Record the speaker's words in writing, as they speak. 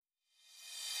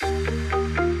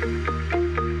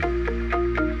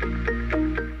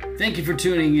Thank you for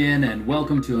tuning in and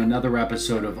welcome to another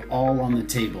episode of All on the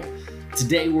Table.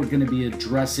 Today we're going to be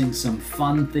addressing some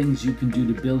fun things you can do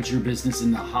to build your business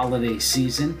in the holiday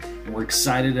season. And we're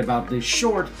excited about this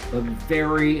short but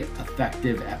very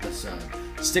effective episode.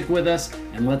 Stick with us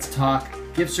and let's talk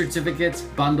gift certificates,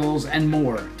 bundles, and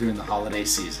more during the holiday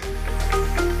season.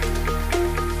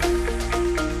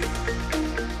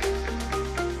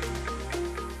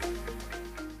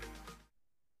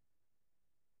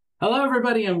 Hello,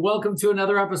 everybody, and welcome to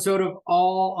another episode of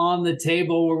All on the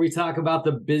Table, where we talk about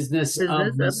the business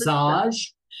of massage.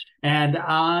 And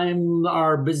I'm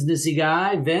our businessy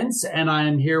guy, Vince, and I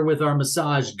am here with our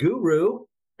massage guru.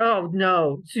 Oh,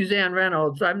 no, Suzanne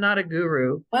Reynolds. I'm not a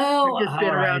guru. Well, I've just been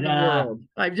around the world.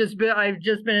 I've just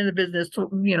been in the business,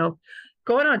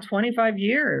 going on 25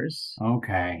 years.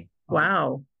 Okay.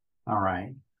 Wow. All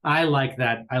right. I like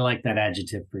that. I like that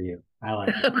adjective for you. I like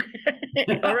it.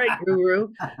 Okay. All right, Guru.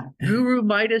 Guru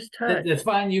Midas touch. That's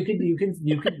fine. We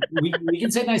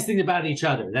can say nice things about each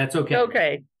other. That's okay.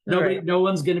 Okay. No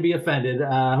one's going to be offended.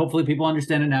 Hopefully people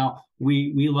understand it now.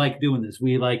 We like doing this.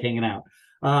 We like hanging out.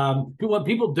 What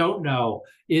people don't know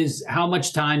is how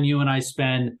much time you and I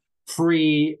spend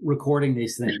pre-recording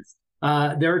these things.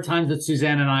 There are times that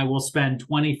Suzanne and I will spend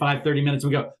 25, 30 minutes.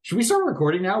 We go, should we start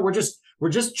recording now? We're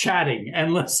just chatting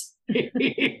and listening.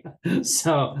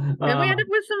 So and we end up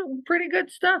with some pretty good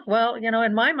stuff. Well,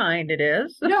 in my mind it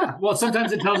is. Yeah. Well,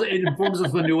 sometimes it informs us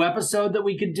of a new episode that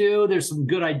we could do. There's some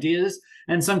good ideas.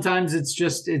 And sometimes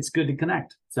it's good to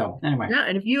connect. So anyway. Yeah.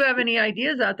 And if you have any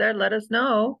ideas out there, let us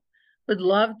know. Would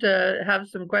love to have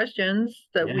some questions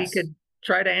that we could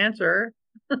try to answer.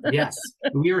 Yes.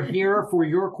 We are here for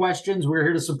your questions. We're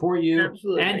here to support you.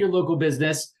 Absolutely. And your local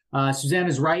business. Suzanne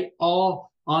is right. All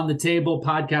on the table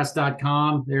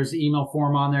podcast.com. There's an email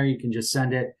form on there. You can just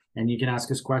send it and you can ask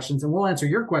us questions and we'll answer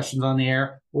your questions on the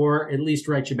air or at least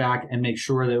write you back and make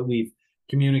sure that we've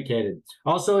communicated.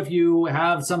 Also, if you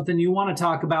have something you want to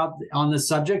talk about on this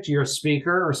subject, you're a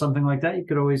speaker or something like that, you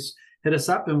could always hit us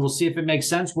up and we'll see if it makes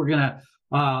sense. We're going to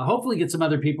hopefully get some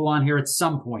other people on here at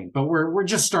some point, but we're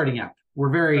just starting out. We're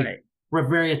very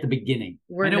at the beginning.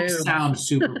 I know we sound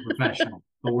super professional.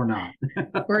 But we're not.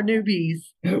 We're newbies.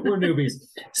 We're newbies.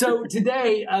 So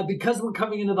today, because we're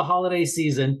coming into the holiday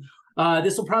season,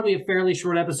 this will probably be a fairly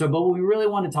short episode, but what we really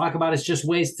want to talk about is just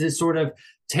ways to sort of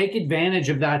take advantage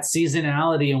of that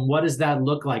seasonality and what does that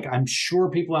look like? I'm sure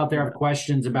people out there have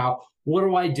questions about what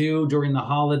do I do during the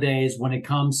holidays when it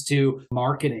comes to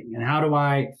marketing and how do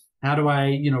I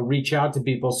reach out to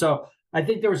people? So I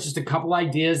think there was just a couple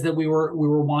ideas that we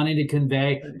were wanting to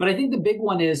convey, but I think the big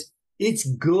one is it's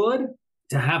good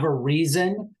to have a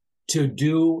reason to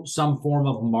do some form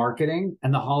of marketing.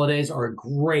 And the holidays are a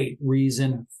great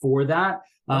reason for that.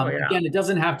 Again, it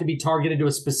doesn't have to be targeted to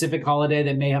a specific holiday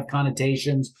that may have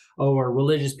connotations or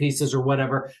religious pieces or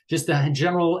whatever. Just the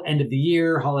general end of the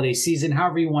year, holiday season,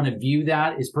 however you want to view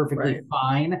that is perfectly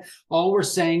fine. All we're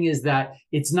saying is that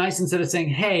it's nice instead of saying,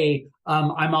 hey,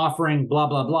 I'm offering blah,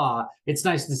 blah, blah. It's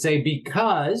nice to say,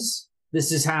 because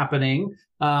this is happening,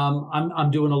 I'm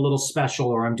doing a little special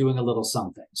or I'm doing a little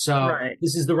something. So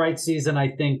this is the right season, I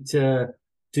think, to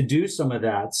do some of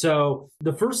that. So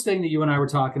the first thing that you and I were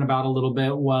talking about a little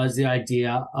bit was the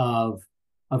idea of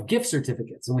gift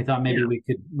certificates. And we thought maybe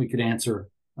we could answer,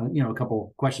 a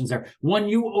couple questions there. One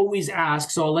you always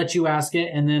ask, so I'll let you ask it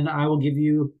and then I will give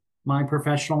you my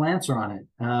professional answer on it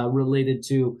related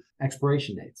to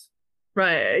expiration dates.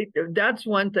 Right. That's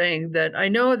one thing that I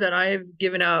know that I've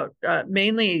given out,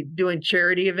 mainly doing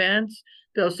charity events.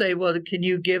 They'll say, well, can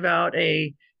you give out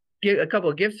a couple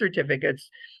of gift certificates?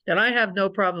 And I have no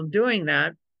problem doing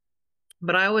that.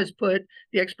 But I always put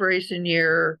the expiration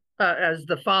year as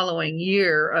the following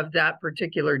year of that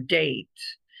particular date.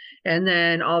 And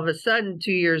then all of a sudden,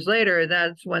 2 years later,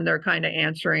 that's when they're kind of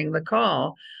answering the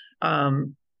call.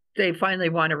 They finally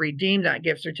want to redeem that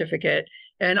gift certificate.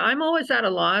 And I'm always at a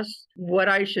loss what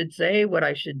I should say, what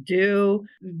I should do.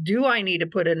 Do I need to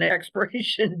put an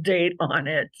expiration date on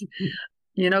it?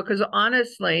 Because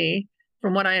honestly,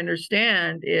 from what I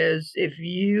understand is if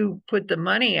you put the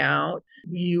money out,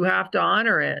 you have to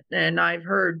honor it. And I've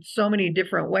heard so many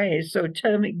different ways. So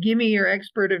give me your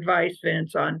expert advice,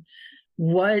 Vince, on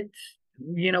what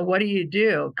do you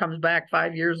do? It comes back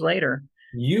 5 years later.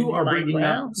 You are bringing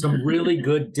up some really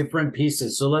good different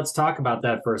pieces. So let's talk about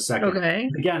that for a second. Okay.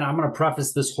 Again, I'm going to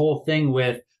preface this whole thing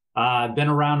with I've been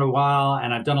around a while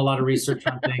and I've done a lot of research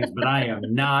on things, but I am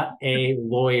not a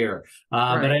lawyer.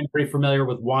 But I'm pretty familiar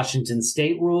with Washington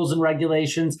state rules and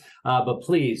regulations. But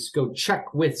please go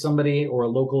check with somebody or a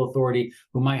local authority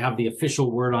who might have the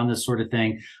official word on this sort of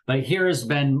thing. But here has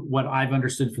been what I've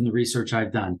understood from the research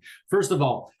I've done. First of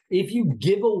all, if you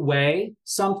give away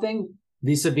something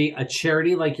vis-a-vis a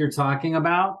charity like you're talking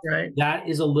about, that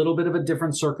is a little bit of a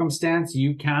different circumstance.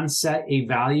 You can set a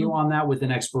value on that with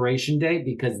an expiration date,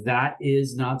 because that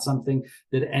is not something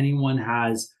that anyone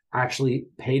has actually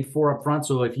paid for up front.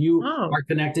 So if you are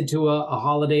connected to a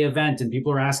holiday event and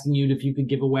people are asking you if you could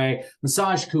give away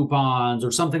massage coupons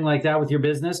or something like that with your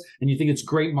business, and you think it's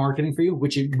great marketing for you,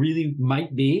 which it really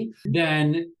might be,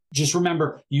 then just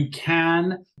remember, you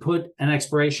can put an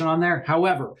expiration on there.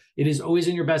 However, it is always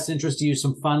in your best interest to use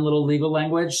some fun little legal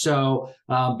language. So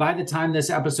by the time this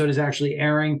episode is actually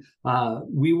airing,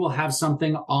 we will have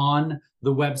something on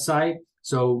the website.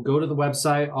 So go to the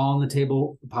website,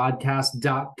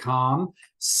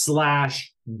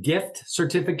 allonthetablepodcast.com/gift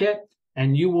certificate.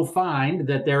 And you will find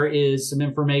that there is some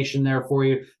information there for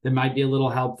you that might be a little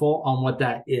helpful on what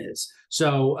that is.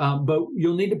 So, but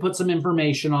you'll need to put some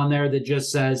information on there that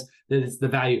just says that it's the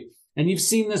value. And you've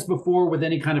seen this before with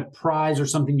any kind of prize or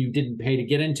something you didn't pay to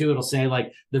get into. It'll say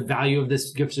like the value of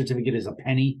this gift certificate is a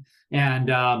penny. And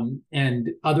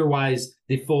otherwise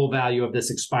the full value of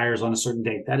this expires on a certain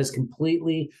date. That is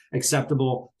completely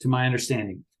acceptable to my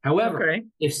understanding. However,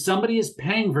 if somebody is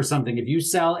paying for something, if you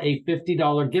sell a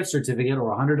 $50 gift certificate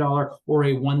or $100 or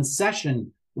a 1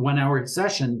 hour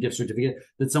session gift certificate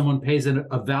that someone pays a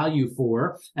value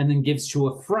for and then gives to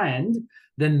a friend,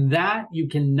 then that you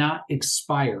cannot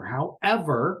expire.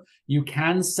 However, you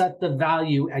can set the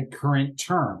value at current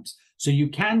terms. So you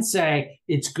can say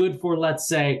it's good for, let's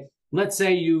say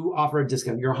you offer a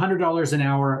discount. You're $100 an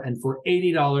hour, and for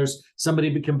 $80,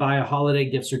 somebody can buy a holiday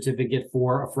gift certificate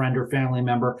for a friend or family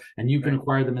member, and you can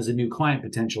acquire them as a new client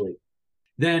potentially.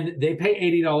 Then they pay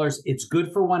 $80. It's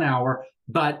good for 1 hour,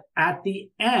 but at the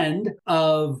end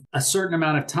of a certain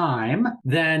amount of time,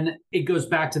 then it goes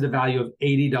back to the value of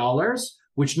 $80,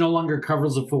 which no longer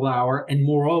covers a full hour. And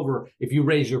moreover, if you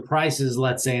raise your prices,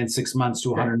 let's say in 6 months to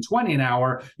 $120 an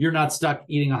hour, you're not stuck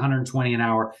eating $120 an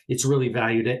hour. It's really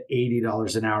valued at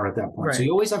 $80 an hour at that point. So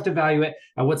you always have to value it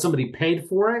at what somebody paid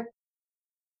for it.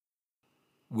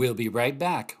 We'll be right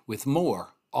back with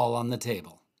more All on the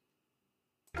Table.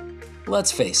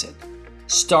 Let's face it,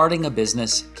 starting a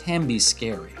business can be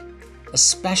scary,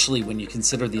 especially when you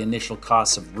consider the initial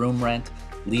costs of room rent,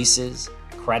 leases,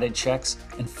 credit checks,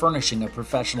 and furnishing a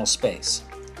professional space.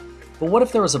 But what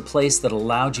if there was a place that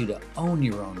allowed you to own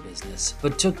your own business,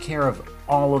 but took care of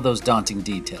all of those daunting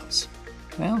details?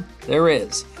 Well, there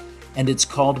is, and it's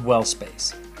called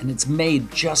WellSpace, and it's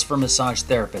made just for massage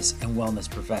therapists and wellness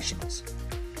professionals.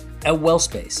 At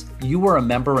WellSpace, you are a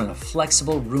member in a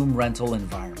flexible room rental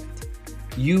environment.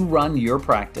 You run your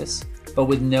practice, but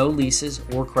with no leases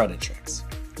or credit checks.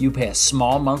 You pay a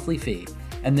small monthly fee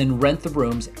and then rent the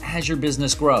rooms as your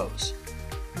business grows.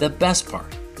 The best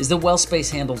part is that WellSpace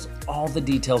handles all the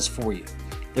details for you.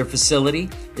 Their facility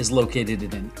is located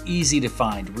in an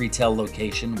easy-to-find retail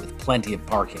location with plenty of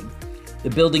parking. The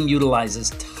building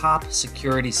utilizes top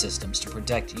security systems to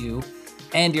protect you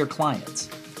and your clients.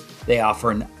 They offer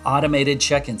an automated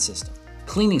check-in system,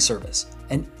 cleaning service,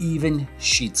 and even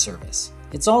sheet service.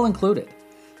 It's all included.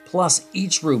 Plus,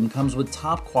 each room comes with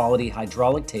top-quality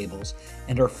hydraulic tables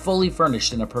and are fully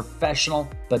furnished in a professional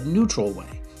but neutral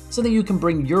way so that you can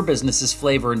bring your business's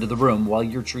flavor into the room while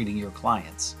you're treating your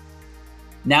clients.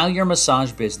 Now your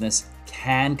massage business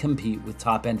can compete with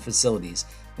top-end facilities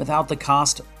without the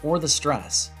cost or the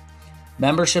stress.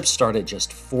 Memberships start at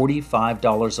just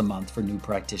 $45 a month for new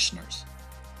practitioners.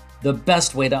 The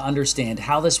best way to understand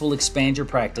how this will expand your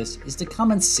practice is to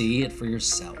come and see it for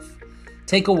yourself.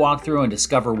 Take a walkthrough and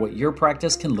discover what your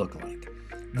practice can look like.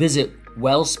 Visit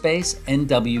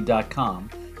wellspacenw.com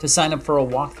to sign up for a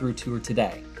walkthrough tour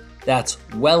today. That's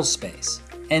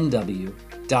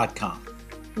wellspacenw.com.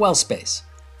 WellSpace,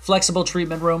 flexible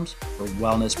treatment rooms for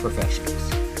wellness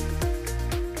professionals.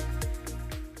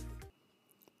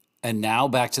 And now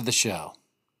back to the show.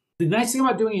 The nice thing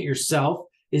about doing it yourself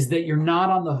is that you're not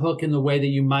on the hook in the way that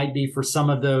you might be for some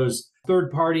of those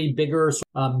third-party, bigger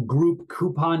group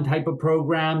coupon type of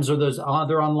programs or those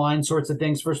other online sorts of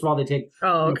things. First of all, they take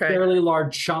fairly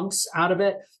large chunks out of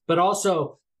it, but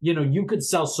also, you could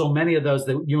sell so many of those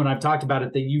that you and I've talked about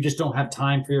it that you just don't have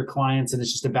time for your clients and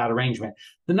it's just a bad arrangement.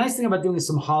 The nice thing about doing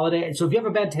some holiday, so if you have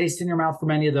a bad taste in your mouth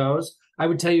from any of those, I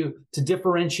would tell you to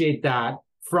differentiate that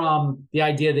from the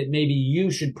idea that maybe you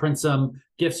should print some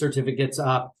gift certificates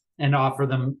up and offer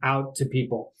them out to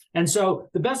people. And so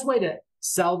the best way to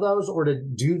sell those or to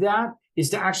do that is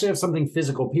to actually have something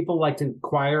physical. People like to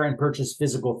acquire and purchase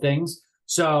physical things.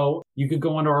 So you could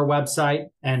go onto our website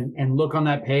and look on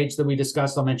that page that we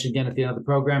discussed. I'll mention again at the end of the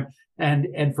program.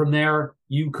 And from there,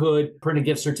 you could print a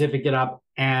gift certificate up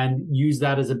and use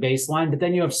that as a baseline. But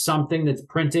then you have something that's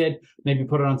printed, maybe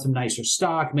put it on some nicer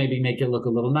stock, maybe make it look a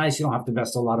little nice. You don't have to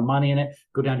invest a lot of money in it.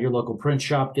 Go down to your local print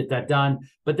shop, get that done.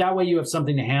 But that way you have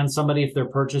something to hand somebody if they're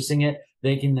purchasing it.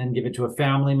 They can then give it to a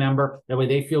family member. That way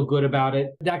they feel good about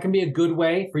it. That can be a good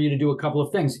way for you to do a couple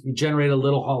of things. You generate a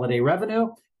little holiday revenue,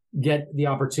 get the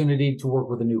opportunity to work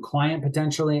with a new client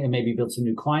potentially, and maybe build some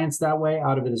new clients that way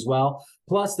out of it as well.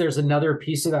 Plus, there's another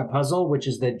piece of that puzzle, which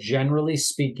is that generally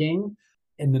speaking,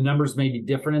 and the numbers may be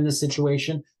different in this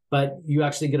situation, but you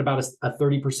actually get about a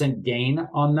 30% gain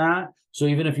on that. So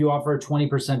even if you offer a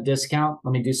 20% discount,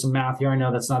 let me do some math here. I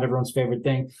know that's not everyone's favorite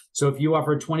thing. So if you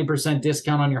offer a 20%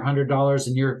 discount on your $100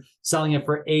 and you're selling it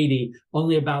for $80,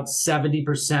 only about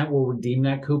 70% will redeem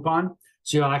that coupon.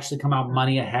 So you'll actually come out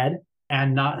money ahead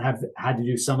and not have had to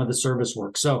do some of the service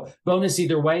work. So bonus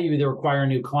either way, you either acquire a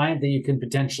new client that you can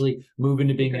potentially move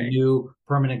into being a new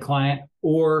permanent client,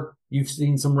 or you've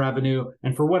seen some revenue,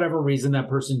 and for whatever reason, that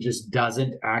person just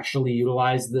doesn't actually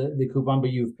utilize the coupon,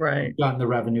 but you've gotten the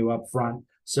revenue up front.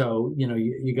 So,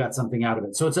 you got something out of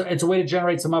it. So it's a way to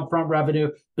generate some upfront revenue,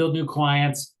 build new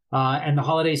clients. And the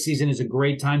holiday season is a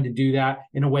great time to do that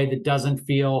in a way that doesn't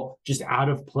feel just out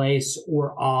of place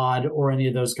or odd or any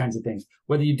of those kinds of things.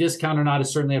 Whether you discount or not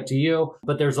is certainly up to you,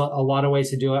 but there's a lot of ways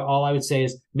to do it. All I would say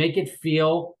is make it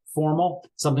feel formal,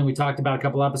 something we talked about a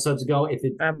couple episodes ago. It's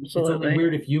only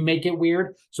weird if you make it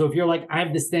weird. So if you're like, I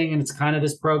have this thing and it's kind of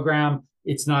this program,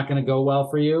 it's not going to go well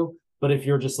for you. But if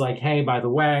you're just like, hey, by the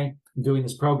way, I'm doing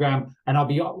this program and I'll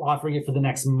be offering it for the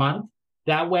next month,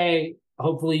 that way,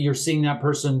 hopefully you're seeing that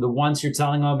person the once you're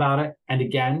telling them about it and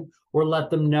again, or let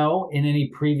them know in any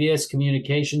previous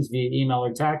communications via email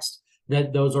or text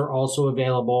that those are also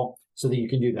available so that you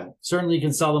can do that. Certainly you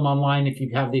can sell them online if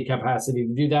you have the capacity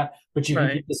to do that, but you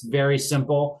can keep this very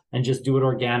simple and just do it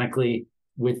organically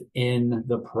within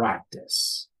the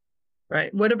practice.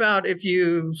 Right. What about if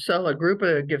you sell a group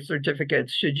of gift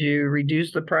certificates? Should you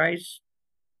reduce the price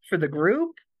for the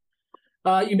group?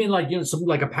 You mean like, something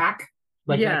like a pack?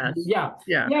 Yeah.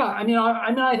 I mean,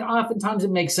 oftentimes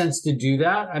it makes sense to do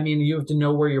that. I mean, you have to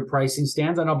know where your pricing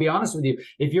stands. And I'll be honest with you,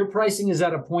 if your pricing is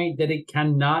at a point that it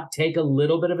cannot take a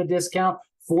little bit of a discount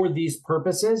for these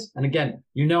purposes, and again,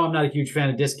 I'm not a huge fan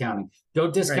of discounting.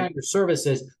 Don't discount your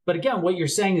services. But again, what you're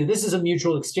saying is this is a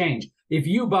mutual exchange. If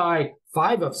you buy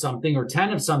 5 of something or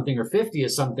 10 of something or 50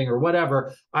 of something or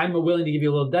whatever, I'm willing to give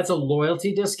you that's a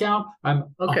loyalty discount.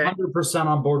 I'm 100%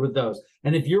 on board with those.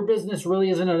 And if your business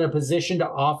really isn't in a position to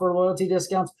offer loyalty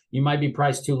discounts, you might be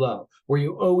priced too low, where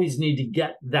you always need to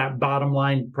get that bottom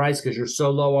line price because you're so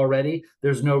low already.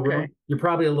 There's no room. You're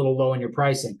probably a little low in your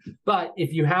pricing. But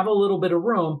if you have a little bit of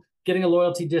room, getting a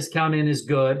loyalty discount in is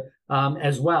good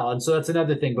as well. And so that's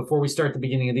another thing. Before we start the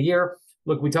beginning of the year,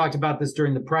 look, we talked about this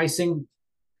during the pricing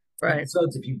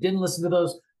episodes. If you didn't listen to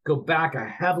those, go back. I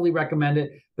heavily recommend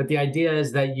it. But the idea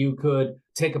is that you could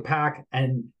take a pack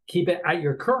and keep it at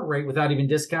your current rate without even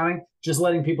discounting, just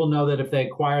letting people know that if they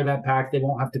acquire that pack, they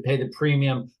won't have to pay the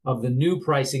premium of the new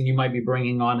pricing you might be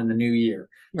bringing on in the new year.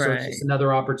 So it's just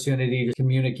another opportunity to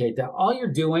communicate that. All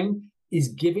you're doing is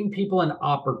giving people an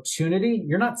opportunity.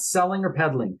 You're not selling or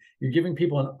peddling. You're giving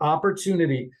people an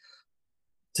opportunity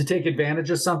to take advantage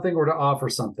of something or to offer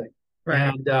something.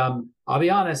 And I'll be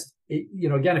honest,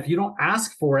 again, if you don't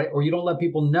ask for it or you don't let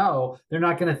people know, they're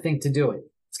not going to think to do it.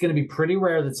 It's going to be pretty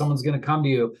rare that someone's going to come to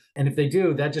you. And if they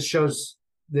do, that just shows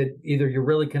that either you're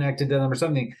really connected to them or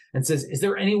something, and says, is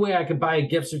there any way I could buy a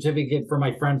gift certificate for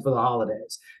my friend for the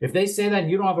holidays? If they say that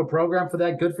and you don't have a program for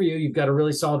that, good for you. You've got a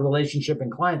really solid relationship and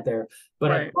client there.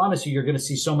 But I promise you're going to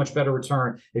see so much better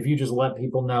return if you just let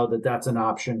people know that that's an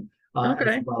option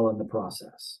as well in the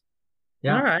process.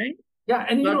 Yeah. All right. Yeah.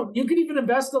 And you can even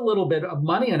invest a little bit of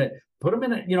money in it. Put them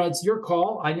in it. It's your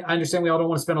call. I understand we all don't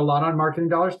want to spend a lot on marketing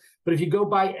dollars, but if you go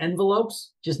buy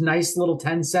envelopes, just nice little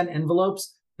 10-cent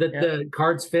envelopes that the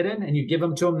cards fit in, and you give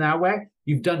them to them that way,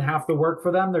 you've done half the work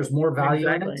for them. There's more value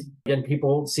in it. And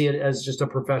people see it as just a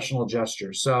professional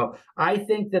gesture. So I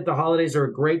think that the holidays are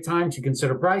a great time to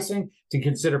consider pricing, to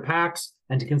consider packs,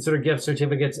 and to consider gift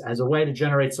certificates as a way to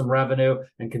generate some revenue,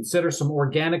 and consider some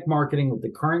organic marketing with the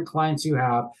current clients you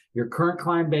have. Your current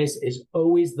client base is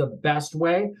always the best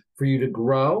way for you to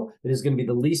grow. It is going to be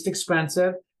the least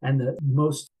expensive, and the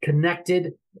most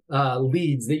connected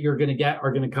leads that you're going to get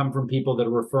are going to come from people that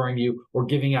are referring you or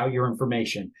giving out your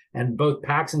information. And both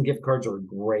packs and gift cards are a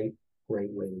great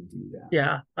great way to do that.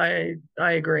 Yeah, I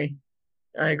agree.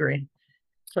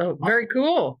 So very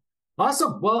cool.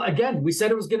 Awesome. Well, again, we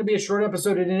said it was going to be a short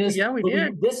episode, and it is. Yeah, we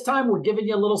did. This time, we're giving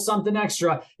you a little something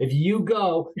extra. If you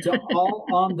go to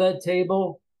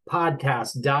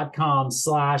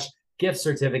allonthetablepodcast.com/gift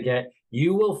certificate,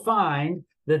 you will find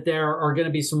that there are going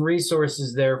to be some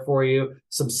resources there for you,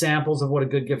 some samples of what a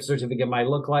good gift certificate might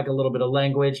look like, a little bit of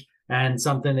language, and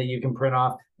something that you can print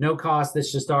off. No cost.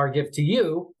 That's just our gift to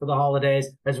you for the holidays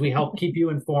as we help keep you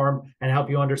informed and help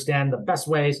you understand the best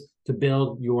ways to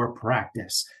build your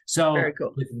practice. So Very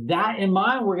cool. With that in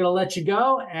mind, we're going to let you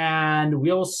go, and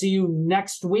we'll see you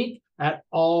next week at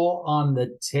All on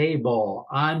the Table.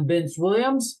 I'm Vince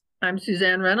Williams. I'm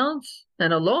Suzanne Reynolds,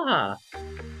 and aloha.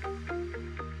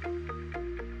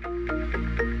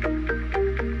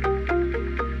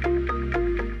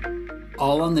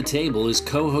 All on the Table is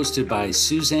co-hosted by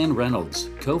Suzanne Reynolds,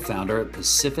 co-founder at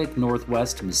Pacific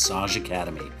Northwest Massage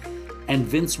Academy, and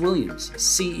Vince Williams,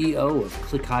 CEO of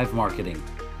ClickHive Marketing.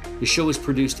 The show is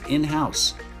produced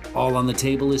in-house. All on the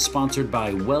Table is sponsored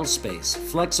by WellSpace,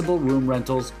 flexible room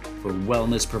rentals for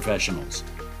wellness professionals.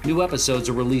 New episodes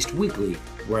are released weekly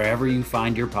wherever you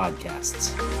find your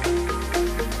podcasts.